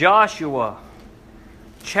Joshua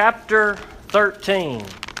chapter 13.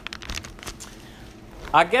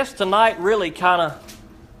 I guess tonight really kind of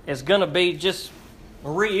is going to be just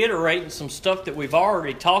reiterating some stuff that we've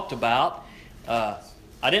already talked about. I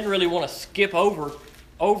didn't really want to skip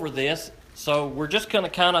over this, so we're just going to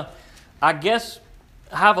kind of, I guess,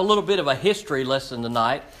 have a little bit of a history lesson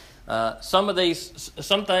tonight. Some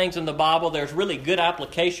things in the Bible, there's really good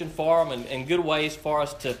application for them and good ways for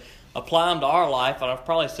us to apply them to our life. And I've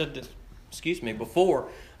probably said this, before.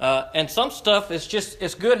 And some stuff is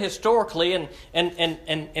it's good historically, and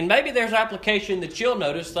maybe there's application that you'll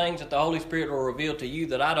notice, things that the Holy Spirit will reveal to you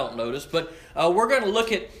that I don't notice. But we're going to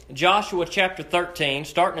look at Joshua chapter 13,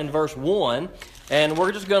 starting in verse 1, and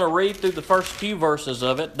we're just going to read through the first few verses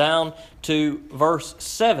of it down to verse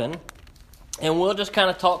 7, and we'll just kind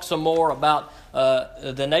of talk some more about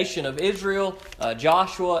the nation of Israel,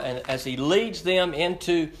 Joshua, and as he leads them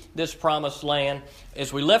into this promised land.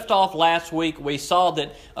 As we left off last week, we saw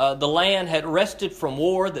that the land had rested from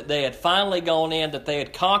war, that they had finally gone in, that they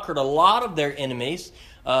had conquered a lot of their enemies,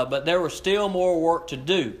 but there was still more work to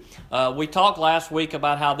do. We talked last week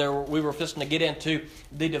about how we were fixing to get into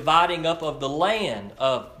the dividing up of the land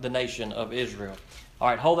of the nation of Israel. All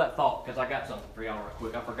right, hold that thought, because I got something for y'all real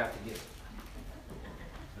quick. I forgot to get it.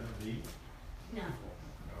 No.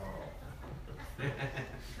 Oh.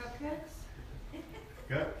 Cupcakes?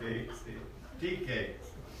 Cupcakes. Tea cakes.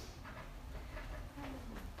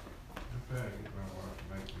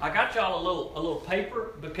 I got y'all a little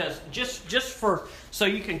paper because just for so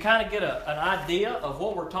you can kind of get an idea of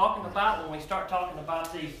what we're talking about when we start talking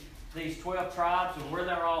about these 12 tribes and where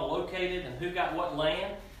they're all located and who got what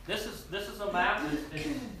land. This is a map. It's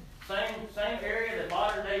same area that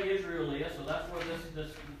modern day Israel is. So that's where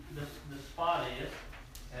this spot is.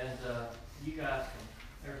 And you guys can.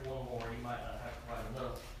 There's one more. You might not have quite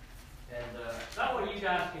enough. And that way you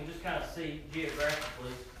guys can just kind of see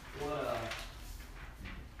geographically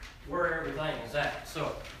where everything is at.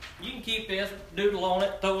 So you can keep this, doodle on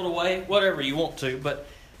it, throw it away, whatever you want to. But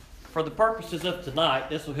for the purposes of tonight,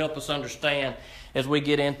 this will help us understand as we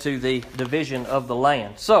get into the division of the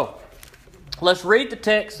land. So let's read the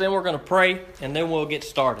text, then we're going to pray, and then we'll get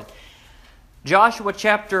started. Joshua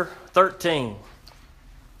chapter 13.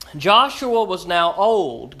 Joshua was now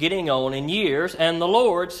old, getting on in years, and the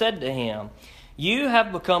Lord said to him, "You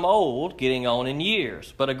have become old, getting on in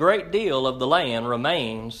years, but a great deal of the land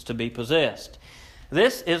remains to be possessed.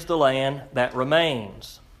 This is the land that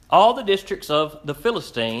remains. All the districts of the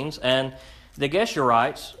Philistines and the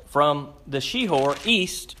Geshurites from the Shihor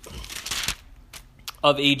east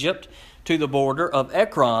of Egypt to the border of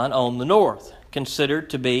Ekron on the north, considered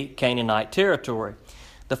to be Canaanite territory.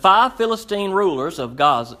 The 5 Philistine rulers of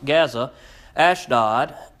Gaza,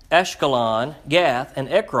 Ashdod, Ashkelon, Gath, and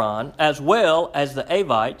Ekron, as well as the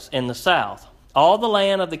Avites in the south. All the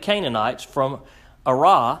land of the Canaanites from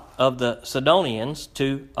Arah of the Sidonians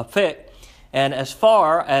to Aphek, and as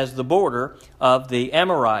far as the border of the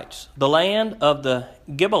Amorites, the land of the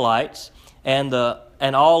Gibeonites, and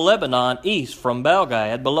all Lebanon east from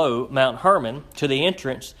Balgad below Mount Hermon to the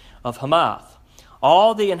entrance of Hamath.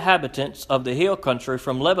 All the inhabitants of the hill country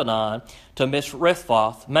from Lebanon to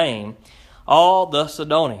Misrephoth, Maim, all the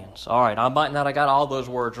Sidonians." All right, I might not have got all those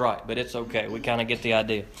words right, but it's okay. We kind of get the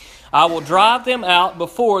idea. "I will drive them out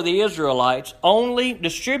before the Israelites. Only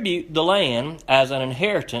distribute the land as an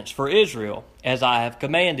inheritance for Israel, as I have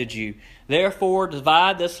commanded you. Therefore,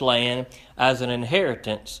 divide this land as an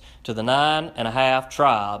inheritance to the 9.5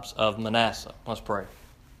 tribes of Manasseh." Let's pray.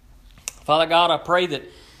 Father God, I pray that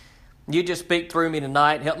you just speak through me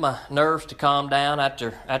tonight. Help my nerves to calm down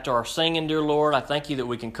after our singing, dear Lord. I thank you that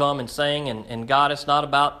we can come and sing. And God, it's not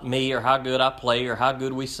about me or how good I play or how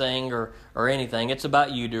good we sing or anything. It's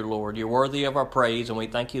about you, dear Lord. You're worthy of our praise, and we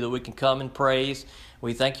thank you that we can come and praise.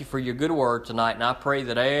 We thank you for your good word tonight, and I pray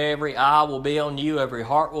that every eye will be on you, every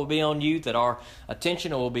heart will be on you, that our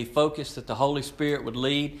attention will be focused, that the Holy Spirit would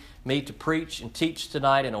lead me to preach and teach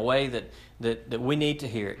tonight in a way that we need to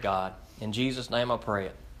hear it, God. In Jesus' name I pray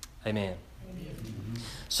it. Amen.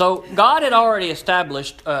 So God had already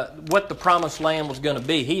established what the promised land was going to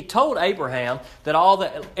be. He told Abraham that all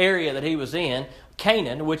the area that he was in,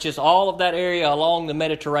 Canaan, which is all of that area along the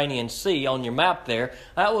Mediterranean Sea on your map there,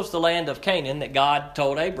 that was the land of Canaan that God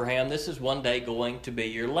told Abraham, this is one day going to be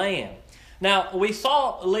your land. Now, we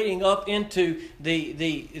saw leading up into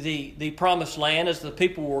the promised land as the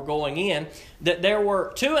people were going in that there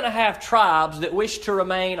were 2.5 tribes that wished to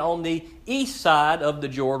remain on the east side of the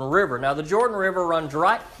Jordan River. Now, the Jordan River runs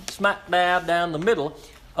right smack dab down the middle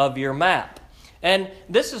of your map. And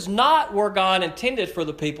this is not where God intended for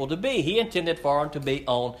the people to be. He intended for them to be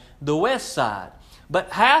on the west side.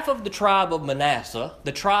 But half of the tribe of Manasseh,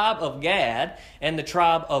 the tribe of Gad, and the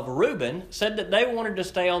tribe of Reuben said that they wanted to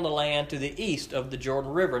stay on the land to the east of the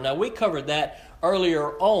Jordan River. Now, we covered that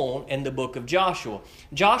earlier on in the book of Joshua.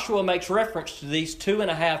 Joshua makes reference to these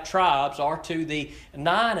 2.5 tribes, or to the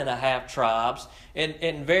 9.5 tribes,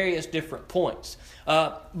 in various different points.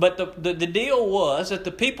 But the deal was that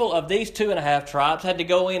the people of these 2.5 tribes had to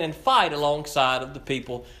go in and fight alongside of the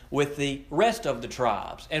people with the rest of the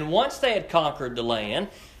tribes. And once they had conquered the land,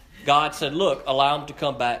 God said, look, allow them to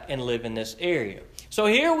come back and live in this area. So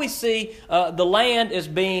here we see the land is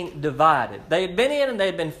being divided. They had been in and they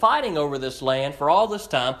had been fighting over this land for all this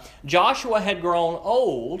time. Joshua had grown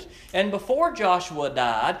old, and before Joshua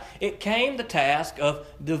died, it came the task of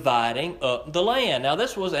dividing up the land. Now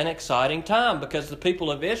this was an exciting time because the people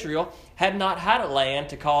of Israel had not had a land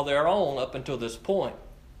to call their own up until this point.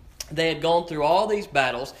 They had gone through all these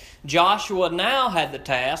battles. Joshua now had the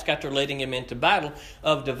task, after leading him into battle,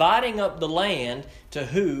 of dividing up the land to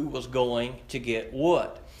who was going to get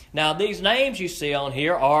what. Now, these names you see on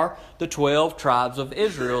here are the 12 tribes of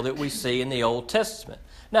Israel that we see in the Old Testament.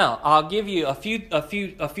 Now, I'll give you a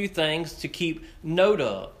few things to keep note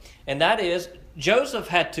of, and that is, Joseph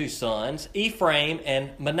had 2 sons, Ephraim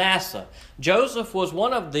and Manasseh. Joseph was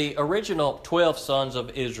one of the original 12 sons of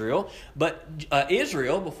Israel, but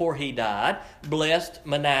Israel, before he died, blessed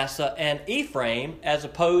Manasseh and Ephraim as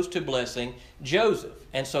opposed to blessing Joseph.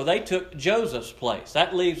 And so they took Joseph's place.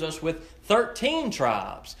 That leaves us with 13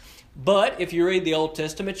 tribes. But if you read the Old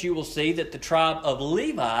Testament, you will see that the tribe of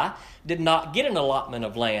Levi did not get an allotment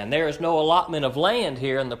of land. There is no allotment of land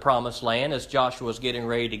here in the Promised Land as Joshua is getting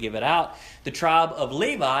ready to give it out. The tribe of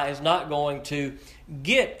Levi is not going to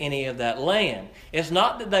get any of that land. It's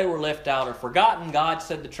not that they were left out or forgotten. God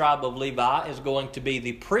said the tribe of Levi is going to be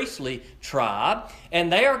the priestly tribe,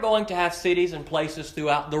 and they are going to have cities and places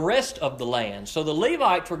throughout the rest of the land. So the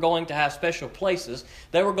Levites were going to have special places.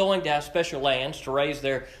 They were going to have special lands to raise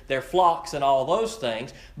their flocks and all those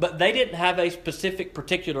things, but they didn't have a specific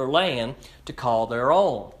particular land to call their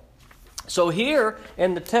own. So here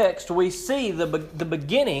in the text we see the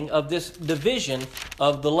beginning of this division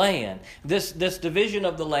of the land. This division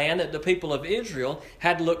of the land that the people of Israel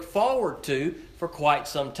had looked forward to for quite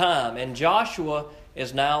some time. And Joshua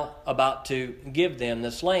is now about to give them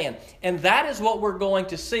this land. And that is what we're going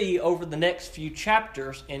to see over the next few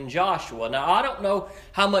chapters in Joshua. Now, I don't know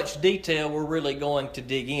how much detail we're really going to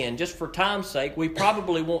dig in. Just for time's sake, we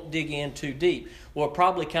probably won't dig in too deep. We'll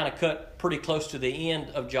probably kind of cut pretty close to the end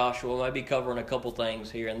of Joshua, maybe covering a couple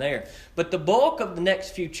things here and there. But the bulk of the next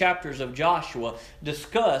few chapters of Joshua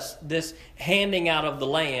discuss this handing out of the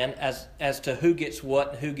land as to who gets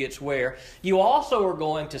what and who gets where. You also are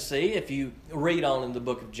going to see, if you read on in the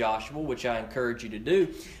book of Joshua, which I encourage you to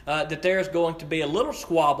do, that there's going to be a little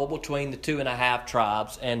squabble between the 2.5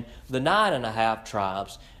 tribes and the 9.5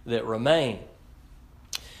 tribes that remain.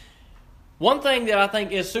 One thing that I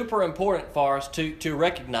think is super important for us to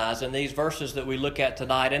recognize in these verses that we look at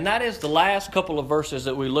tonight, and that is the last couple of verses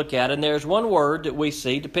that we look at. And there's one word that we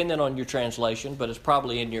see, depending on your translation, but it's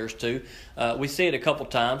probably in yours too. We see it a couple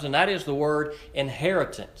times, and that is the word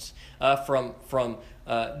inheritance. From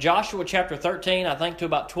Joshua chapter 13, I think, to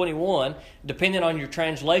about 21, depending on your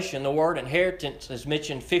translation, the word inheritance is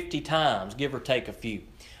mentioned 50 times, give or take a few.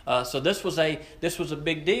 So this was a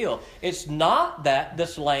big deal. It's not that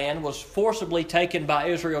this land was forcibly taken by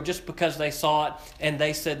Israel just because they saw it and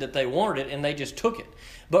they said that they wanted it and they just took it.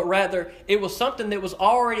 But rather, it was something that was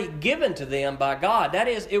already given to them by God. That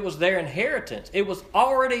is, it was their inheritance. It was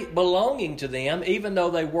already belonging to them, even though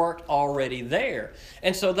they weren't already there.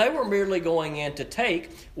 And so they were merely going in to take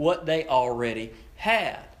what they already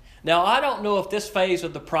had. Now, I don't know if this phase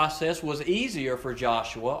of the process was easier for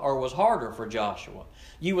Joshua or was harder for Joshua.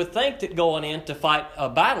 You would think that going in to fight a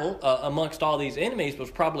battle amongst all these enemies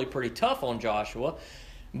was probably pretty tough on Joshua,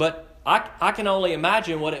 but I can only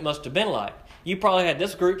imagine what it must have been like. You probably had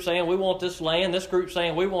this group saying, we want this land, this group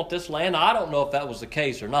saying, we want this land. Now, I don't know if that was the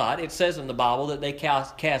case or not. It says in the Bible that they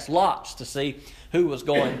cast lots to see who was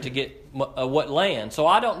going to get what land. So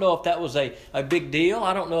I don't know if that was a big deal.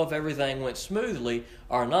 I don't know if everything went smoothly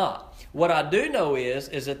or not. What I do know is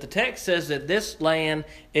that the text says that this land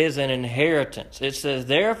is an inheritance. It says,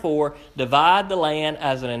 therefore, divide the land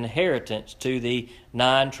as an inheritance to the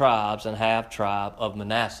 9 tribes and half tribe of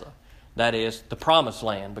Manasseh. That is the promised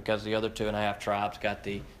land, because the other 2.5 tribes got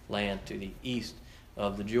the land to the east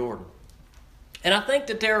of the Jordan. And I think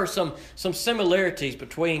that there are some similarities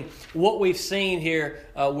between what we've seen here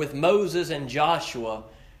with Moses and Joshua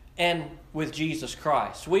and with Jesus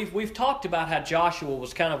Christ. We've talked about how Joshua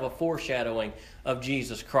was kind of a foreshadowing of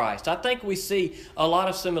Jesus Christ. I think we see a lot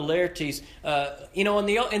of similarities. In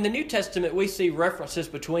the New Testament, we see references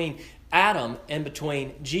between Adam and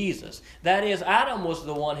between Jesus. That is, Adam was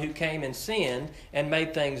the one who came and sinned and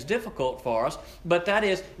made things difficult for us. But that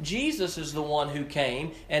is, Jesus is the one who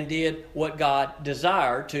came and did what God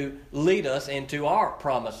desired to lead us into our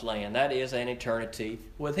promised land. That is, an eternity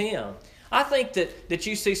with Him. I think that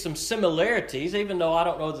you see some similarities, even though I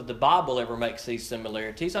don't know that the Bible ever makes these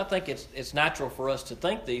similarities. I think it's natural for us to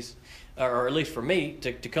think these, or at least for me,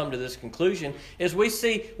 to come to this conclusion, is we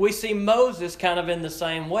see Moses kind of in the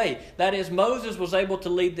same way. That is, Moses was able to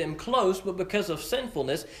lead them close, but because of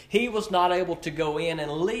sinfulness, he was not able to go in and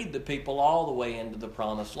lead the people all the way into the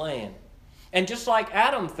promised land. And just like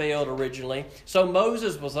Adam failed originally, so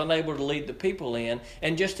Moses was unable to lead the people in.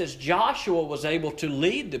 And just as Joshua was able to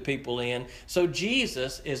lead the people in, so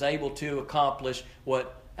Jesus is able to accomplish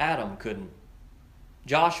what Adam couldn't.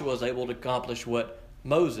 Joshua is able to accomplish what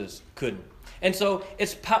Moses couldn't. And so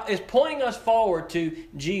it's pointing us forward to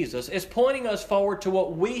Jesus. It's pointing us forward to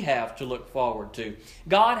what we have to look forward to.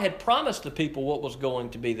 God had promised the people what was going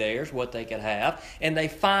to be theirs, what they could have, and they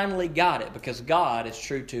finally got it because God is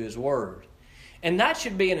true to His Word. And that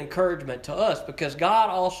should be an encouragement to us because God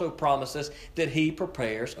also promises that He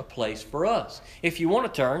prepares a place for us. If you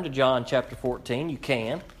want to turn to John chapter 14, you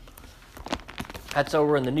can. That's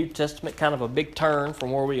over in the New Testament, kind of a big turn from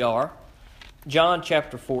where we are. John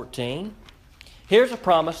chapter 14. Here's a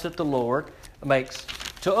promise that the Lord makes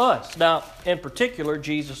to us. Now, in particular,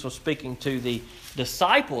 Jesus was speaking to the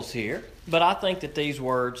disciples here, but I think that these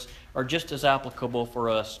words are just as applicable for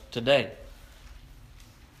us today.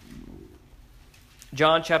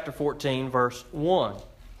 John chapter 14, verse 1.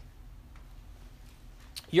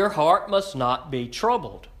 Your heart must not be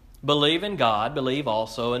troubled. Believe in God, believe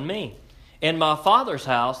also in me. In my Father's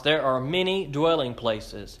house there are many dwelling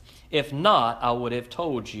places. If not, I would have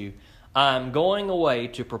told you. I am going away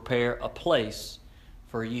to prepare a place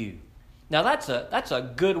for you. Now that's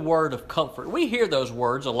a good word of comfort. We hear those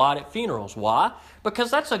words a lot at funerals. Why? Because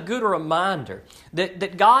that's a good reminder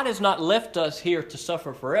that God has not left us here to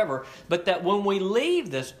suffer forever, but that when we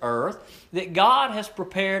leave this earth, that God has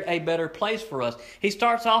prepared a better place for us. He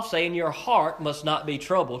starts off saying, your heart must not be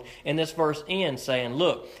troubled. And this verse ends saying,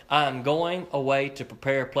 look, I am going away to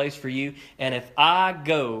prepare a place for you, and if I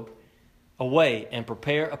go away and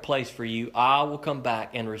prepare a place for you, I will come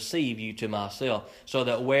back and receive you to myself, so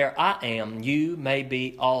that where I am, you may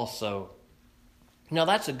be also. Now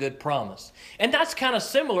that's a good promise. And that's kind of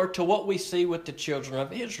similar to what we see with the children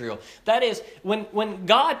of Israel. That is, when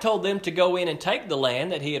God told them to go in and take the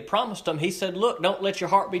land that He had promised them, He said, look, don't let your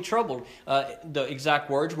heart be troubled. The exact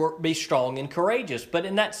words were, be strong and courageous. But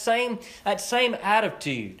in that same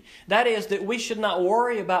attitude, that is that we should not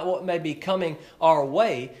worry about what may be coming our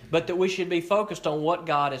way, but that we should be focused on what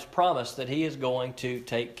God has promised, that He is going to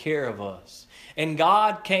take care of us. And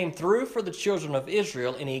God came through for the children of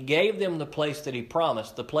Israel, and He gave them the place that He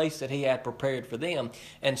promised, the place that He had prepared for them.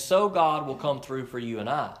 And so God will come through for you and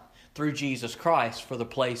I, through Jesus Christ, for the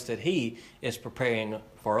place that He is preparing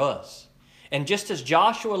for us. And just as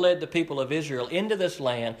Joshua led the people of Israel into this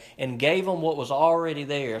land and gave them what was already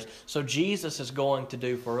theirs, so Jesus is going to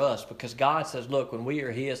do for us. Because God says, look, when we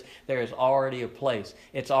are His, there is already a place.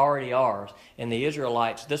 It's already ours. And the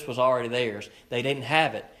Israelites, this was already theirs. They didn't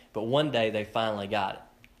have it. But one day they finally got it.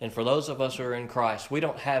 And for those of us who are in Christ, we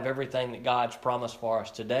don't have everything that God's promised for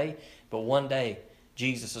us today, but one day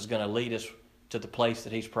Jesus is going to lead us to the place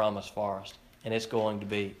that He's promised for us. And it's going to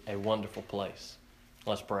be a wonderful place.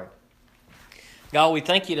 Let's pray. God, we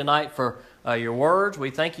thank You tonight for Your words. We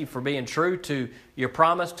thank You for being true to Your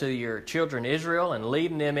promise to Your children Israel and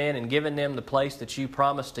leading them in and giving them the place that You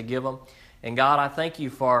promised to give them. And God, I thank You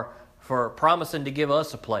for promising to give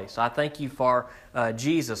us a place. I thank You for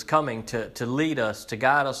Jesus coming to lead us, to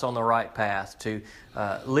guide us on the right path, to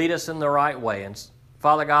lead us in the right way. And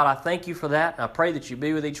Father God, I thank You for that. And I pray that You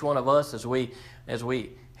be with each one of us as we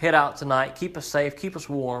head out tonight. Keep us safe, keep us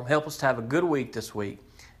warm, help us to have a good week this week.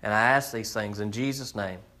 And I ask these things in Jesus'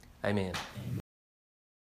 name. Amen.